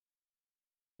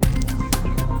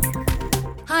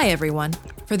Hi everyone.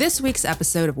 For this week's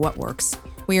episode of What Works,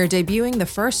 we are debuting the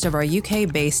first of our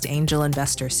UK-based angel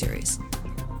investor series.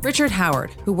 Richard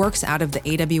Howard, who works out of the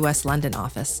AWS London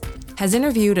office, has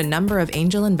interviewed a number of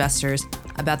angel investors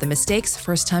about the mistakes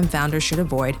first-time founders should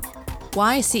avoid,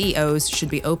 why CEOs should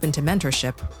be open to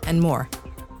mentorship, and more.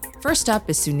 First up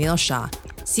is Sunil Shah,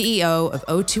 CEO of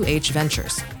O2H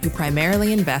Ventures, who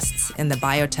primarily invests in the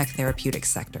biotech therapeutics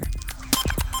sector.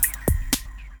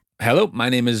 Hello, my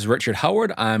name is Richard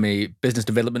Howard. I'm a business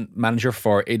development manager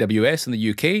for AWS in the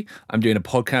UK. I'm doing a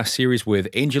podcast series with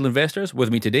angel investors.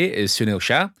 With me today is Sunil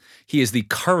Shah. He is the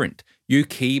current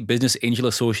UK Business Angel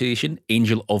Association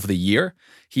Angel of the Year.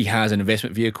 He has an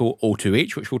investment vehicle,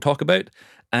 O2H, which we'll talk about.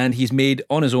 And he's made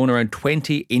on his own around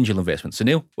 20 angel investments.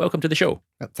 Sunil, welcome to the show.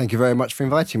 Thank you very much for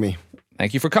inviting me.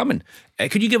 Thank you for coming.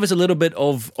 Could you give us a little bit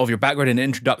of your background and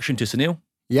introduction to Sunil?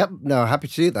 Yep, no, happy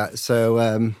to do that. So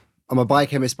I'm a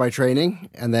biochemist by training,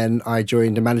 and then I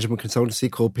joined a management consultancy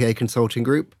called PA Consulting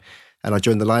Group, and I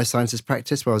joined the life sciences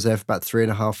practice where I was there for about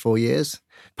 3.5, 4 years.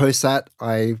 Post that,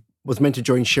 I was meant to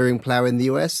join Shearing Plough in the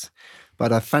US,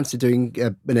 but I fancied doing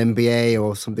an MBA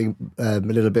or something a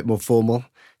little bit more formal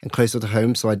and closer to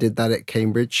home, so I did that at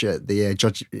Cambridge at the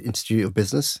Judge Institute of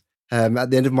Business.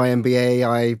 At the end of my MBA,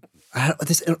 I had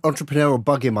this entrepreneurial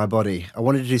bug in my body. I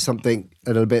wanted to do something a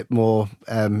little bit more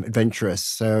adventurous.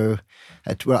 So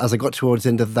as I got towards the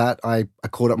end of that, I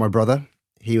called up my brother.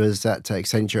 He was at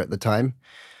Accenture at the time.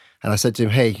 And I said to him,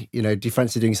 hey, do you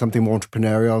fancy doing something more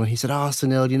entrepreneurial? And he said,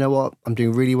 Sunil, you know what? I'm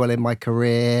doing really well in my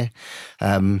career.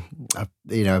 I'm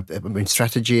in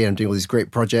strategy and I'm doing all these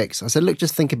great projects. I said, look,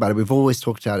 just think about it. We've always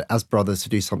talked about it as brothers to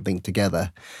do something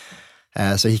together.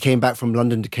 So he came back from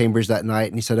London to Cambridge that night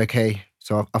and he said, okay,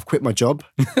 so I've quit my job.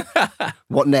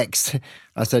 What next?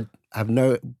 I said, I have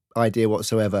no idea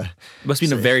whatsoever. Must have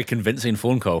been a very convincing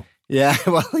phone call. Yeah,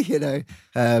 well,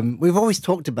 we've always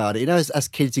talked about it. As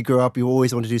kids, you grow up, you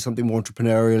always want to do something more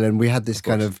entrepreneurial. And we had this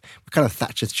kind of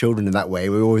Thatcher's children in that way.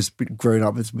 We've always grown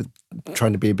up with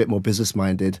trying to be a bit more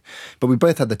business-minded. But we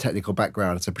both had the technical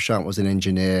background. So Prashant was an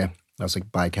engineer. I was a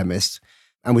biochemist.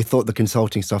 And we thought the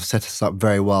consulting stuff set us up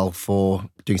very well for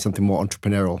doing something more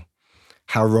entrepreneurial.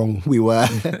 How wrong we were.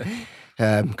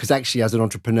 Because actually, as an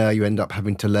entrepreneur, you end up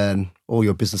having to learn all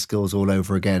your business skills all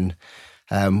over again.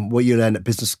 What you learn at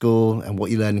business school and what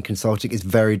you learn in consulting is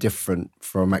very different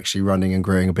from actually running and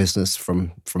growing a business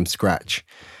from scratch.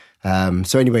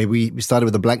 So anyway, we started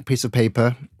with a blank piece of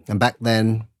paper. And back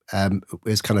then, it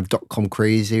was kind of dot-com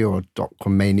crazy or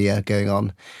dot-com mania going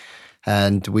on.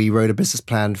 And we wrote a business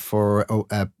plan for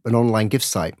an online gift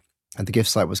site. And the gift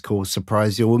site was called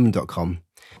surpriseyourwoman.com.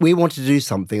 We wanted to do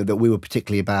something that we were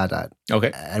particularly bad at.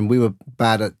 Okay. And we were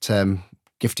bad at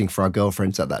gifting for our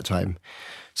girlfriends at that time.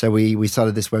 So we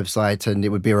started this website and it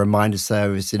would be a reminder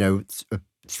service,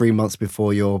 3 months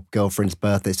before your girlfriend's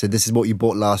birthday. So this is what you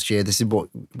bought last year. This is what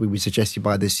we would suggest you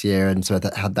buy this year. And so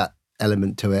that had that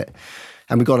element to it.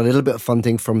 And we got a little bit of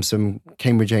funding from some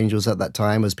Cambridge Angels at that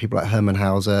time, as people like Herman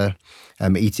Hauser,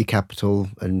 ET Capital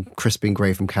and Crispin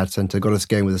Gray from CAD Center got us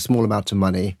going with a small amount of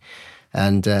money.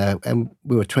 And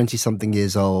we were 20-something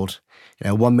years old.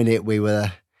 1 minute we were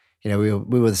the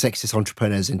sexiest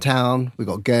entrepreneurs in town. We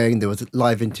got going. There was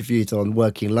live interviews on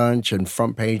Working Lunch and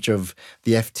front page of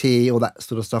the FT, all that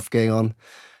sort of stuff going on.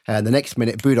 And the next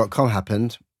minute, Boo.com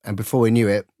happened. And before we knew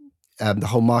it, the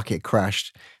whole market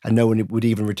crashed and no one would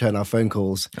even return our phone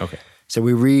calls. Okay. So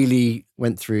we really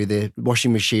went through the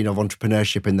washing machine of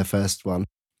entrepreneurship in the first one.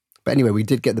 But anyway, we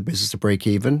did get the business to break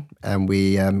even, and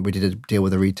we did a deal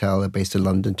with a retailer based in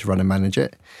London to run and manage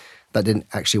it. That didn't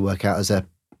actually work out as a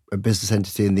business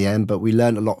entity in the end, but we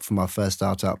learned a lot from our first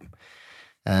startup.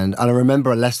 And I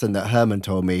remember a lesson that Herman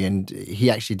told me, and he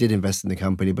actually did invest in the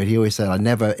company, but he always said, I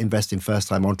never invest in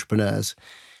first-time entrepreneurs.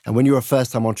 And when you're a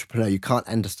first-time entrepreneur, you can't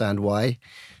understand why.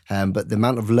 But the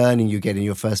amount of learning you get in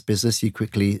your first business, you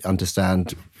quickly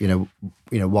understand,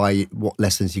 why, what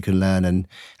lessons you can learn and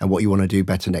what you want to do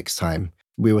better next time.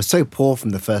 We were so poor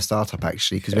from the first startup,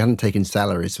 actually, because we hadn't taken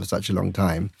salaries for such a long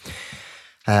time.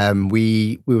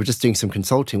 We were just doing some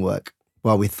consulting work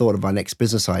while we thought of our next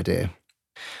business idea.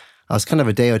 I was kind of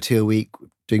a day or two a week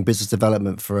doing business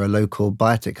development for a local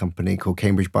biotech company called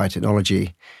Cambridge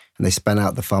Biotechnology, and they spun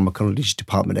out the pharmacology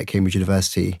department at Cambridge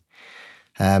University.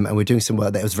 And we're doing some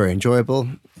work that was very enjoyable.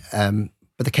 But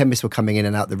the chemists were coming in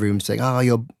and out the room saying,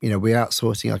 we're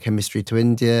outsourcing our chemistry to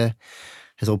India.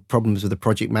 There's all problems with the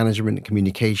project management and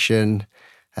communication.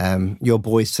 Your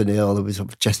boy Sunil was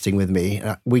jesting with me.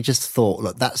 We just thought,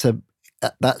 look, that's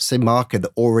a market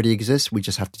that already exists. We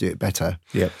just have to do it better.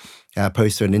 Yeah.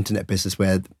 Opposed to an internet business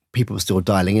where people were still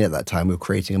dialing in at that time. We were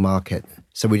creating a market.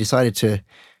 So we decided to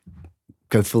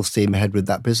go full steam ahead with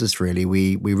that business, really.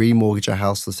 We remortgaged our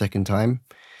house the second time.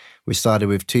 We started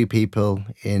with 2 people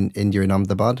in India in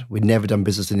Ahmedabad. We'd never done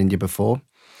business in India before.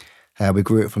 We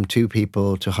grew it from 2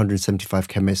 people to 175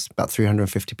 chemists, about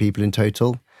 350 people in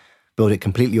total, built it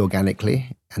completely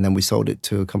organically, and then we sold it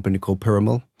to a company called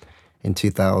Piramal in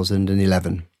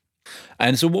 2011.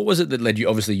 And so what was it that led you,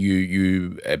 obviously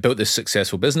you built this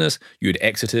successful business, you had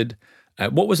exited.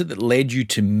 What was it that led you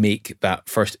to make that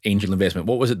first angel investment?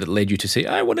 What was it that led you to say,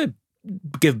 I want to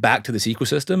give back to this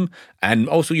ecosystem and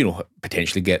also,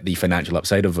 potentially get the financial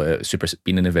upside of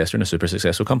being an investor in a super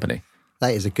successful company?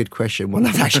 That is a good question. One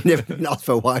I've actually never been asked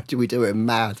for. Why do we do it?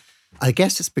 Mad. I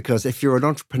guess it's because if you're an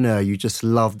entrepreneur, you just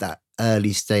love that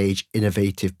early stage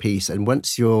innovative piece. And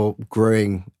once you're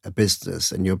growing a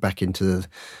business and you're back into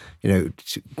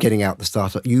getting out the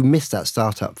startup, you miss that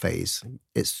startup phase.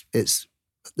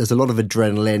 There's a lot of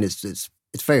adrenaline. It's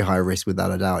very high risk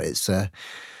without a doubt.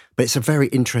 But it's a very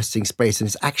interesting space, and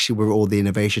it's actually where all the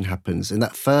innovation happens. In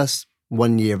that first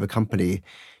 1 year of a company,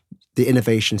 the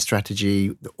innovation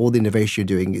strategy, all the innovation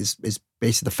you're doing is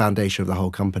basically the foundation of the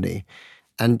whole company.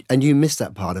 And you miss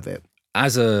that part of it.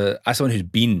 As someone who's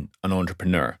been an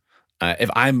entrepreneur, if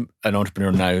I'm an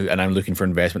entrepreneur now and I'm looking for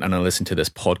investment and I listen to this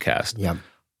podcast,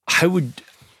 how would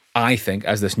I think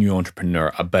as this new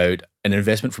entrepreneur about an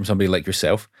investment from somebody like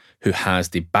yourself who has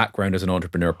the background as an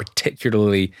entrepreneur,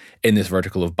 particularly in this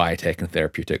vertical of biotech and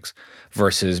therapeutics,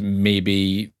 versus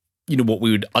maybe, what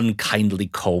we would unkindly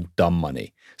call dumb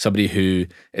money? Somebody who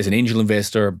is an angel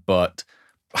investor but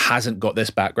hasn't got this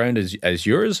background as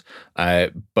yours,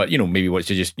 but maybe wants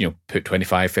to just put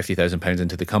 25,000, 50,000 pounds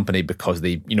into the company because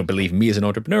they believe me as an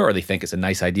entrepreneur, or they think it's a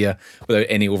nice idea without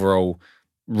any overall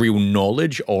real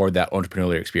knowledge or that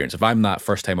entrepreneurial experience. If I'm that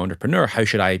first time entrepreneur, how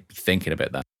should I be thinking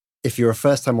about that? If you're a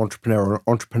first time entrepreneur or an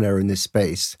entrepreneur in this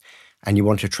space and you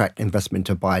want to attract investment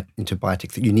into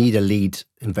biotech, you need a lead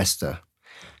investor.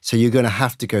 So you're going to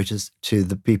have to go to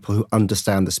the people who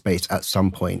understand the space at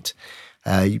some point.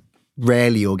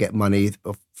 Rarely you'll get money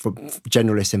from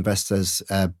generalist investors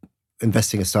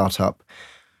investing a startup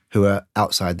who are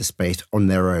outside the space on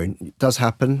their own. It does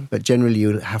happen, but generally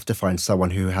you'll have to find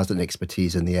someone who has an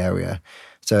expertise in the area.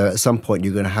 So at some point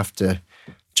you're going to have to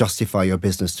justify your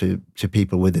business to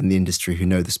people within the industry who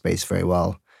know the space very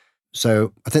well.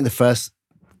 So I think the first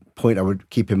point I would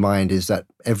keep in mind is that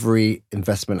every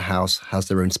investment house has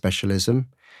their own specialism,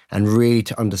 and really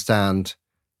to understand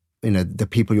the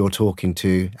people you're talking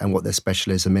to and what their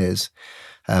specialism is.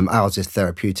 Ours is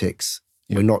therapeutics.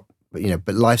 We're not,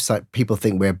 but life science, people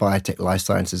think we're biotech life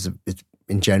sciences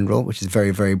in general, which is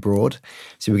very, very broad.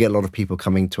 So we get a lot of people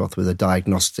coming to us with a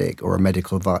diagnostic or a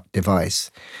medical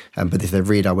device. But if they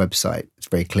read our website, it's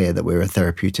very clear that we're a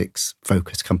therapeutics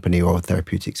focused company or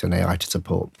therapeutics and AI to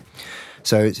support.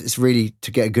 So it's really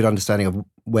to get a good understanding of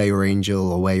where your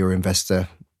angel or where your investor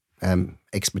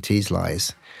expertise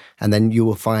lies. And then you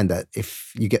will find that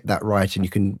if you get that right and you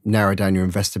can narrow down your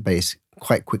investor base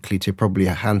quite quickly to probably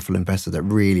a handful of investors that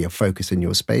really are focused in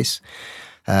your space,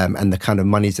 and the kind of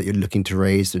monies that you're looking to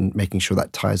raise and making sure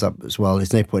that ties up as well.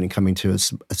 There's no point in coming to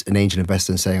as an angel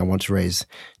investor and saying, I want to raise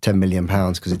 £10 million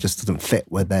because it just doesn't fit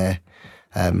with their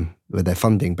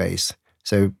funding base.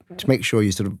 So to make sure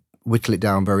you sort of whittle it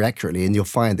down very accurately, and you'll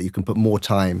find that you can put more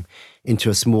time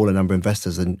into a smaller number of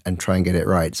investors and try and get it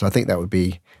right. So I think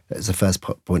that's the first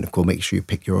point of call. Make sure you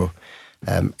pick your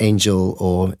angel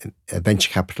or a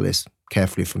venture capitalist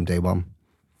carefully from day one.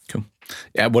 Cool.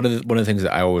 Yeah, one of the things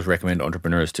that I always recommend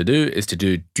entrepreneurs to do is to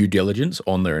do due diligence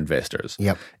on their investors.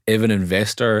 Yep. If an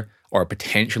investor or a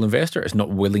potential investor is not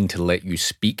willing to let you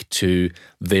speak to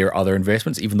their other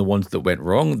investments, even the ones that went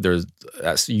wrong,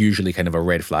 that's usually kind of a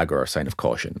red flag or a sign of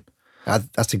caution.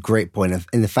 That's a great point.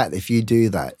 And the fact that if you do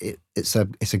that, it's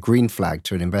a green flag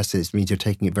to an investor. It means you're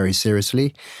taking it very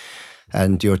seriously,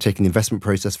 and you're taking the investment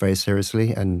process very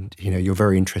seriously, and you're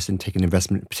very interested in taking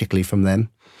investment, particularly from them.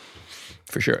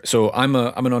 For sure. So I'm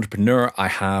an entrepreneur. I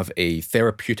have a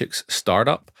therapeutics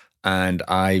startup, and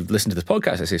I listen to this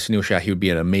podcast. I say, Sunil Shah, he would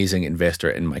be an amazing investor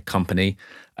in my company.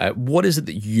 What is it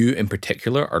that you in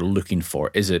particular are looking for?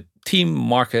 Is it team,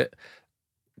 market,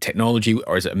 technology,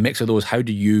 or is it a mix of those? How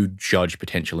do you judge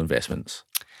potential investments?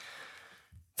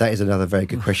 That is another very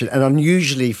good question. And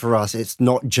unusually for us, it's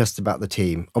not just about the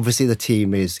team. Obviously, the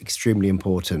team is extremely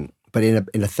important. But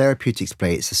in a therapeutics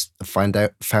play, it's a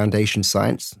foundation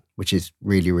science, which is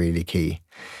really, really key.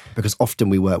 Because often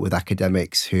we work with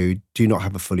academics who do not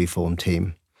have a fully formed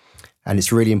team. And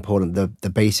it's really important the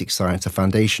basic science, the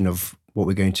foundation of what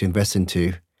we're going to invest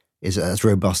into is as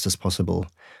robust as possible.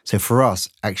 So for us,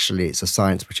 actually, it's a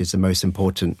science which is the most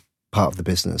important part of the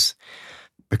business.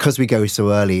 because we go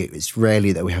so early, it's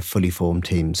rarely that we have fully formed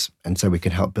teams. And so we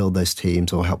can help build those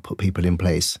teams or help put people in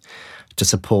place to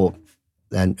support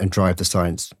and drive the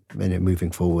science moving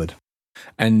forward.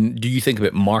 And do you think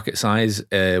about market size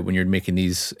when you're making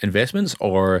these investments,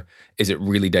 or is it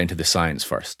really down to the science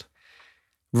first?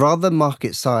 Rather than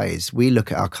market size, we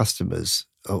look at our customers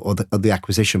or the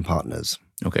acquisition partners.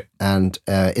 Okay. And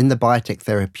in the biotech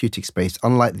therapeutic space,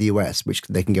 unlike the US, which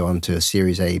they can go on to a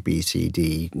Series A, B, C,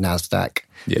 D, NASDAQ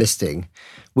listing,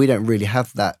 we don't really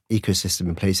have that ecosystem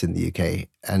in place in the UK.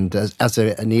 And as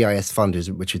an EIS fund,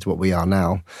 which is what we are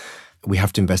now, we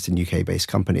have to invest in UK-based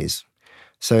companies.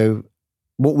 So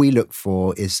what we look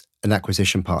for is an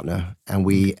acquisition partner. And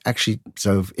we actually,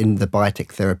 so in the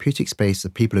biotech therapeutic space, the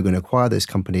people who are going to acquire those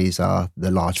companies are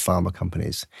the large pharma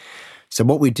companies. So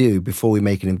what we do before we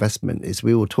make an investment is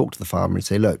we will talk to the farmer and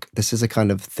say, look, this is a kind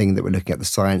of thing that we're looking at, the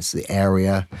science, the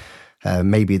area,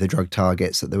 maybe the drug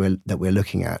targets that we're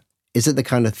looking at. Is it the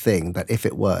kind of thing that if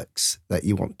it works that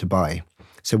you want to buy?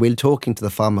 So we're talking to the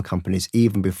pharma companies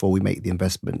even before we make the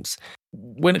investments.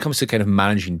 When it comes to kind of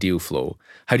managing deal flow,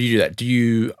 how do you do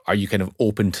that? Are you kind of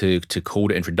open to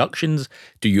cold introductions?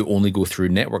 Do you only go through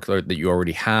network that you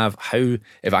already have? How,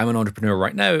 if I'm an entrepreneur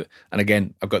right now, and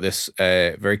again, I've got this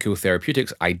very cool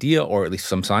therapeutics idea, or at least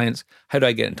some science, how do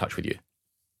I get in touch with you?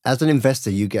 As an investor,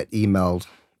 you get emailed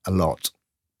a lot.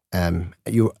 I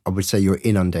would say you're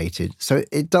inundated. So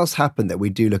it does happen that we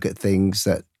do look at things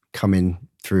that come in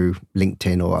through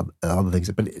LinkedIn or other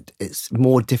things, but it's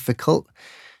more difficult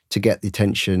to get the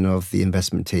attention of the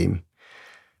investment team.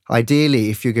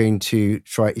 Ideally, if you're going to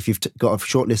if you've got a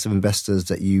short list of investors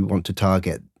that you want to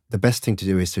target, the best thing to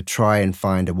do is to try and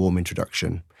find a warm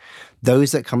introduction.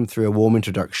 Those that come through a warm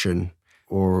introduction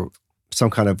or some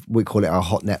kind of, we call it our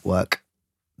hot network,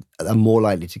 are more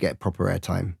likely to get proper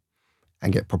airtime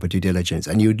and get proper due diligence.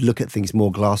 And you'd look at things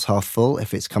more glass half full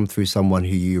if it's come through someone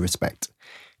who you respect,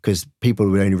 because people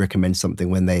would only recommend something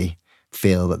when they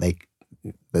feel that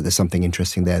there's something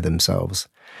interesting there themselves.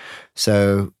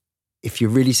 So if you're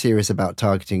really serious about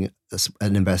targeting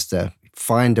an investor,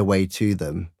 find a way to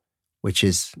them, which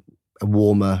is a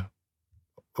warmer,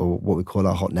 or what we call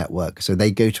our hot network. So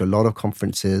they go to a lot of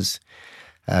conferences.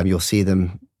 You'll see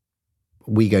them.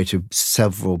 We go to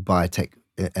several biotech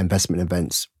investment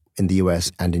events in the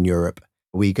US and in Europe.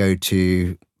 We go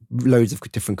to loads of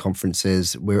different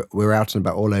conferences. We're out and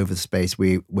about all over the space.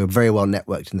 We're very well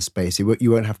networked in the space.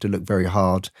 You won't have to look very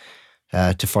hard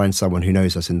to find someone who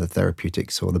knows us in the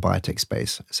therapeutics or the biotech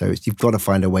space. So you've got to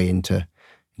find a way into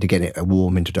getting a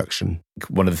warm introduction.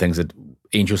 One of the things that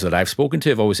angels that I've spoken to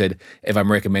have always said, if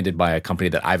I'm recommended by a company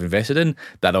that I've invested in,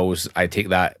 I take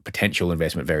that potential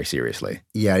investment very seriously.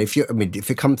 Yeah, if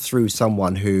it comes through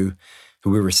someone who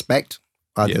we respect,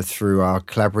 either through our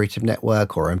collaborative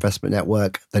network or investment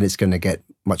network, then it's going to get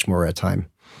much more airtime.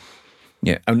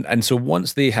 Yeah, and so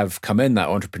once they have come in, that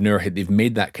entrepreneur, they've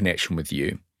made that connection with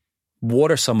you,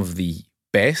 what are some of the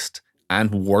best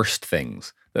and worst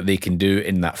things that they can do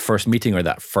in that first meeting or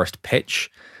that first pitch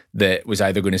that was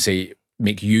either going to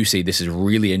make you say, this is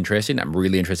really interesting, I'm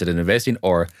really interested in investing,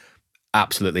 or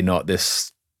absolutely not,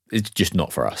 this is just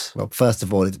not for us? Well, first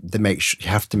of all, you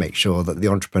have to make sure that the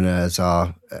entrepreneurs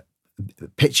are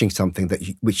pitching something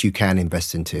which you can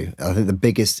invest into. I think the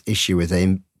biggest issue is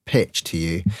they pitch to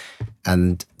you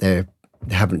and they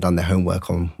haven't done their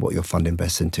homework on what your fund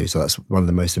invests into. So that's one of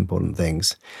the most important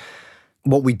things.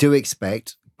 What we do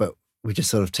expect, but we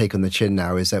just sort of take on the chin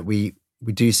now, is that we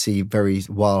do see very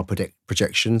wild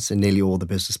projections in nearly all the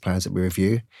business plans that we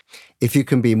review. If you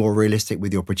can be more realistic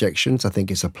with your projections, I think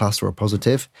it's a plus or a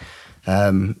positive.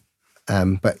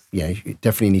 But you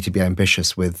definitely need to be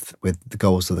ambitious with the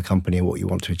goals of the company and what you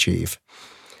want to achieve.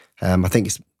 I think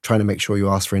it's trying to make sure you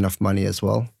ask for enough money as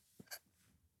well.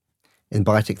 In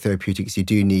biotech therapeutics, you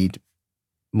do need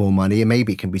more money, and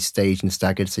maybe it can be staged and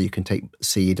staggered, so you can take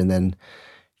seed and then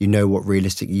you know what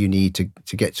realistic you need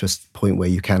to get to a point where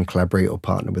you can collaborate or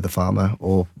partner with a pharma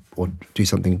or do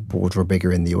something broader or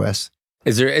bigger in the US.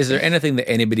 Is there anything that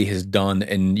anybody has done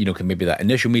in, maybe that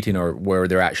initial meeting or where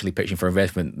they're actually pitching for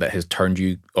investment that has turned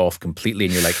you off completely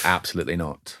and you're like, absolutely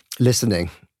not?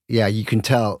 Listening. Yeah, you can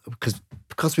tell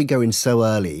because we go in so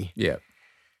early. Yeah.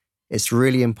 It's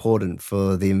really important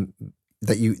for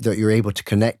that you're able to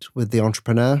connect with the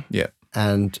entrepreneur. Yeah.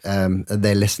 And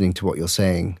they're listening to what you're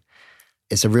saying.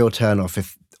 It's a real turnoff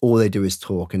if all they do is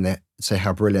talk and they say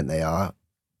how brilliant they are,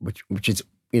 which is,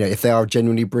 if they are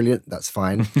genuinely brilliant, that's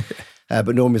fine.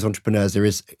 But normally as entrepreneurs, there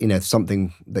is,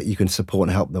 something that you can support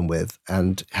and help them with.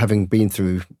 And having been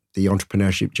through the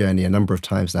entrepreneurship journey a number of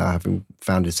times now, having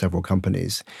founded several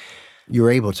companies,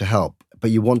 you're able to help.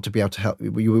 but you want to be able to help.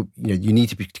 You need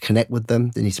to connect with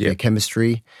them. There needs to be a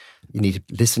chemistry. You need to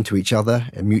listen to each other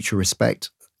and mutual respect.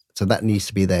 So that needs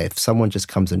to be there. If someone just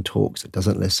comes and talks, it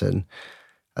doesn't listen,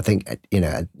 I think,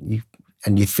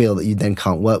 you feel that you then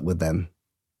can't work with them,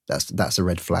 that's a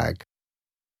red flag.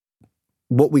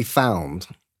 What we found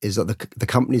is that the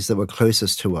companies that were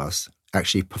closest to us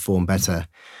actually perform better.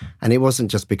 And it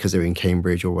wasn't just because they were in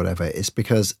Cambridge or whatever. It's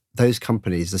because those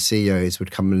companies, the CEOs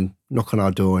would come and knock on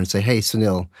our door and say, hey,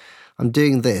 Sunil, I'm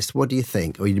doing this. What do you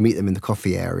think? Or you'd meet them in the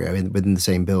coffee area within the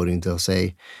same building. They'll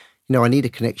say, I need a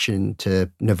connection to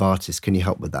Novartis. Can you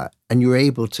help with that? And you're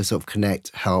able to sort of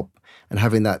connect, help, and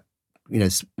having that,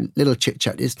 little chit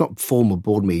chat. It's not formal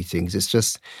board meetings. It's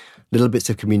just little bits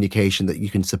of communication that you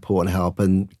can support and help,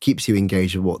 and keeps you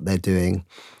engaged with what they're doing,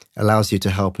 allows you to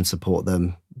help and support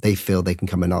them. They feel they can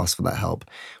come and ask for that help,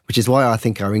 which is why I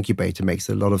think our incubator makes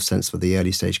a lot of sense for the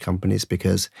early stage companies,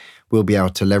 because we'll be able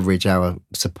to leverage our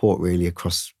support really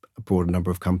across a broader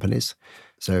number of companies.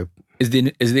 So is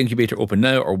the incubator open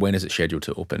now, or when is it scheduled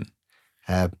to open?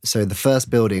 So the first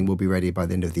building will be ready by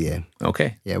the end of the year.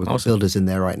 Okay. Yeah, we've got builders in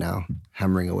there right now,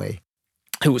 hammering away.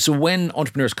 So when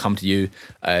entrepreneurs come to you,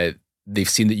 they've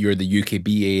seen that you're the UK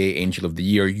BAA Angel of the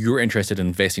Year, you're interested in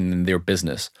investing in their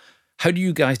business. How do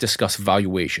you guys discuss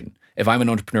valuation? If I'm an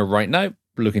entrepreneur right now,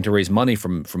 looking to raise money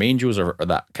from angels or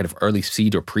that kind of early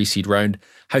seed or pre-seed round,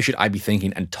 how should I be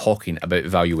thinking and talking about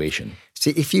valuation?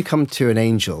 See, if you come to an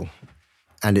angel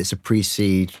and it's a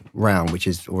pre-seed round,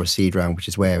 or a seed round, which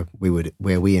is where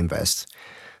we invest,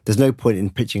 there's no point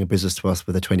in pitching a business to us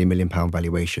with a £20 million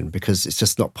valuation, because it's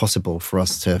just not possible for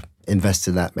us to invest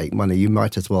in that, make money. You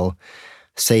might as well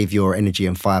save your energy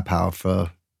and firepower for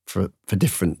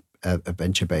different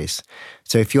venture base.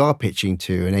 So if you are pitching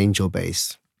to an angel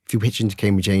base, if you pitch into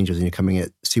Cambridge Angels and you're coming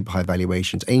at super high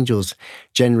valuations, angels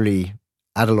generally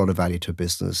add a lot of value to a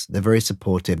business. They're very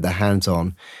supportive, they're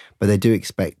hands-on, but they do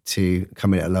expect to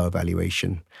come in at a lower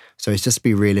valuation. So it's just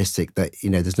be realistic that,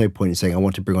 there's no point in saying, I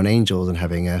want to bring on angels and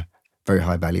having a very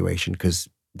high valuation, because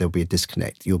there'll be a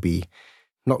disconnect. You'll be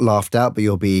not laughed at, but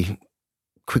you'll be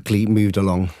quickly moved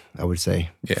along, I would say,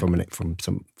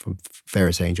 from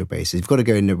various angel bases. You've got to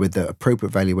go in with the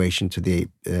appropriate valuation to the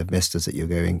investors that you're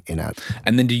going in at.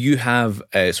 And then do you have,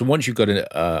 so once you've got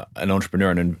an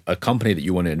entrepreneur and a company that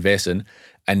you want to invest in,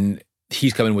 and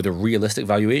he's coming with a realistic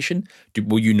valuation,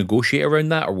 will you negotiate around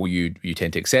that, or will you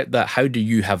tend to accept that? How do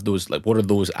you have those, what are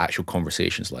those actual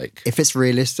conversations like? If it's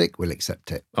realistic, we'll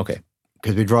accept it. Okay.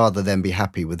 Because we'd rather them be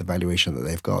happy with the valuation that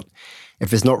they've got.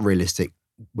 If it's not realistic,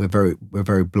 we're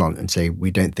very blunt and say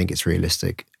we don't think it's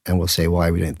realistic, and we'll say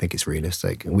why we don't think it's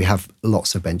realistic. And we have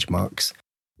lots of benchmarks.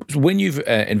 So when you've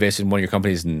invested in one of your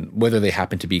companies, and whether they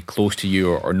happen to be close to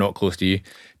you or not close to you,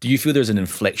 do you feel there's an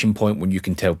inflection point when you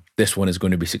can tell this one is going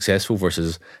to be successful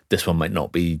versus this one might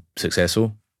not be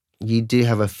successful? You do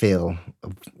have a feel,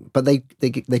 but they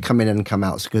come in and come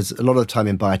out, because a lot of the time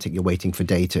in biotech you're waiting for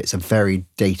data. It's a very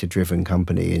data-driven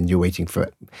company, and you're waiting for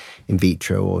in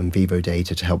vitro or in vivo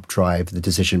data to help drive the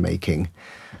decision-making.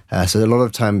 So a lot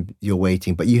of time you're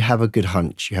waiting, but you have a good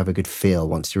hunch, you have a good feel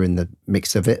once you're in the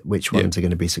mix of it, which ones are going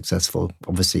to be successful.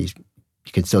 Obviously,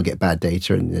 you can still get bad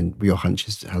data and your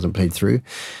hunch hasn't played through.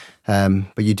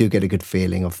 But you do get a good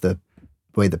feeling of the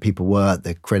way that people work,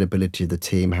 the credibility of the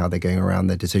team, how they're going around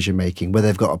their decision-making, whether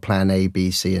they've got a plan A, B,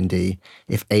 C, and D.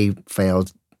 If A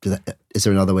failed, is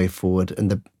there another way forward? And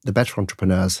the better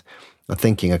entrepreneurs are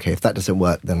thinking, okay, if that doesn't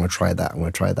work, then I'm going to try that. I'm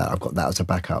going to try that. I've got that as a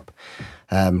backup.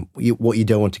 What you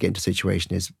don't want to get into a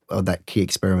situation is, that key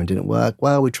experiment didn't work.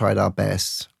 Well, we tried our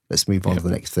best. Let's move on to the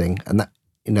next thing. And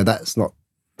that's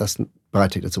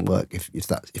biotech doesn't work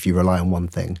if you rely on one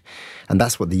thing. And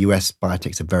that's what the US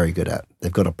biotechs are very good at.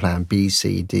 They've got a plan B,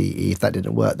 C, D, E. If that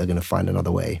didn't work, they're going to find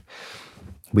another way.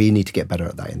 We need to get better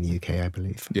at that in the UK, I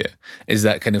believe. Yeah. Is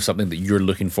that kind of something that you're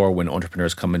looking for when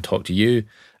entrepreneurs come and talk to you?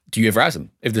 Do you ever ask them,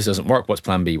 if this doesn't work, what's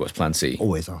plan B, what's plan C?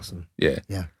 Always ask them. Yeah.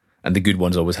 Yeah. And the good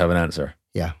ones always have an answer?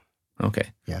 Yeah.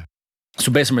 Okay. Yeah.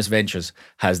 So Bessemer Ventures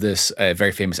has this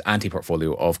very famous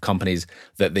anti-portfolio of companies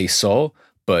that they saw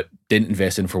but didn't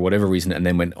invest in for whatever reason and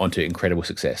then went on to incredible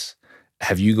success.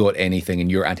 Have you got anything in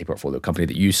your anti-portfolio company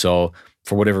that you saw,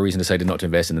 for whatever reason, decided not to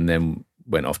invest in and then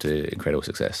went off to incredible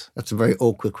success? That's a very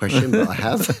awkward question, but I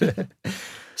have.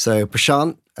 So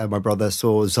Prashant, my brother,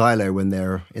 saw Xylo when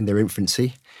they're in their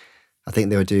infancy. I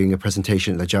think they were doing a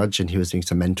presentation at the Judge and he was doing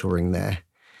some mentoring there.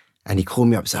 And he called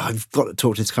me up and said, I've got to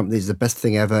talk to this company. It's the best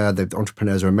thing ever. The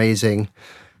entrepreneurs are amazing.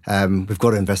 We've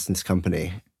got to invest in this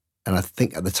company. And I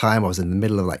think at the time I was in the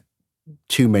middle of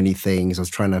too many things. I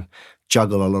was trying to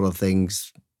juggle a lot of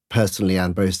things personally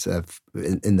and both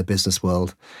in the business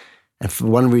world. And for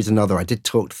one reason or another, I did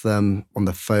talk to them on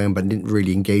the phone, but didn't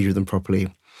really engage with them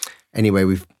properly. Anyway,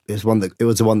 it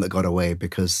was the one that got away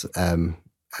because I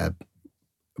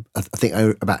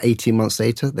think about 18 months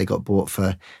later, they got bought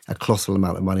for a colossal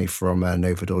amount of money from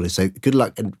Nova Dollars. So good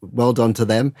luck and well done to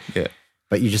them. Yeah.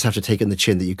 But you just have to take it on the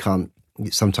chin that you can't.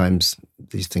 Sometimes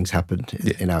these things happen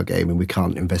in our game, and we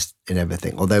can't invest in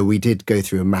everything. Although we did go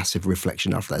through a massive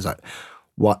reflection after that. It's like,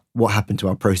 what happened to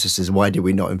our processes? Why did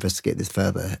we not investigate this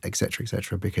further, et cetera,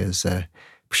 because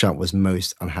Prashant was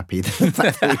most unhappy that we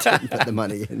didn't put the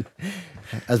money in,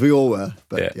 as we all were.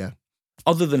 But yeah.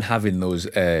 Other than having those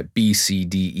B, C,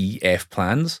 D, E, F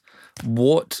plans,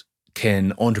 what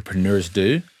can entrepreneurs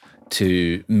do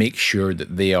to make sure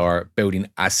that they are building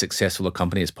as successful a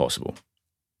company as possible?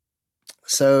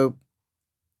 So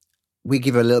we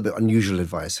give a little bit unusual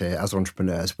advice here as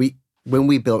entrepreneurs. When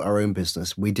we built our own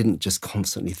business, we didn't just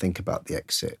constantly think about the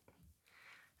exit.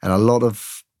 And a lot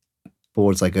of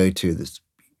boards I go to, there's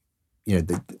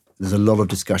a lot of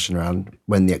discussion around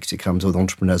when the exit comes, or the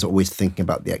entrepreneurs are always thinking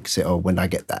about the exit or when I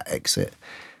get that exit.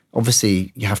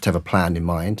 Obviously, you have to have a plan in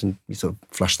mind and you sort of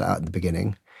flush that out in the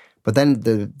beginning. But then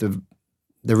the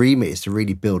remit is to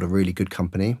really build a really good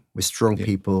company with strong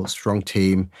people, strong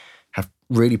team, have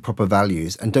really proper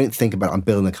values, and don't think about I'm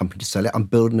building a company to sell it. I'm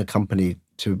building a company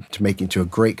to make it into a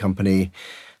great company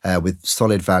with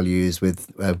solid values,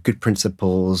 with good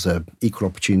principles, equal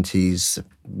opportunities,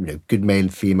 good male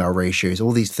and female ratios,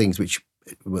 all these things which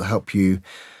will help you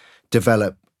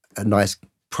develop a nice,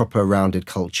 proper, rounded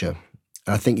culture.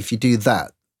 And I think if you do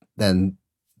that, then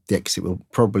the exit will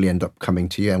probably end up coming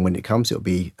to you. And when it comes, it'll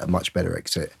be a much better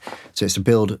exit. So it's to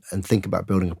build and think about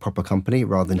building a proper company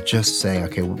rather than just saying,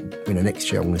 okay, well, next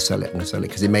year I'm going to sell it,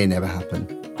 because it may never happen.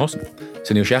 Awesome.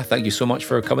 Sunil Shah, thank you so much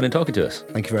for coming and talking to us.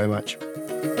 Thank you very much.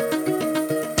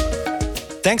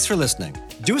 Thanks for listening.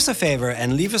 Do us a favor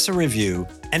and leave us a review.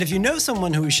 And if you know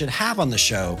someone who we should have on the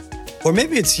show, or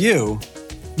maybe it's you,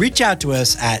 reach out to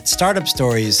us at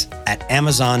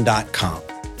startupstories@amazon.com.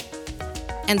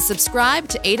 And subscribe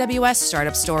to AWS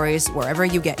Startup Stories wherever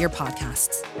you get your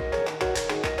podcasts.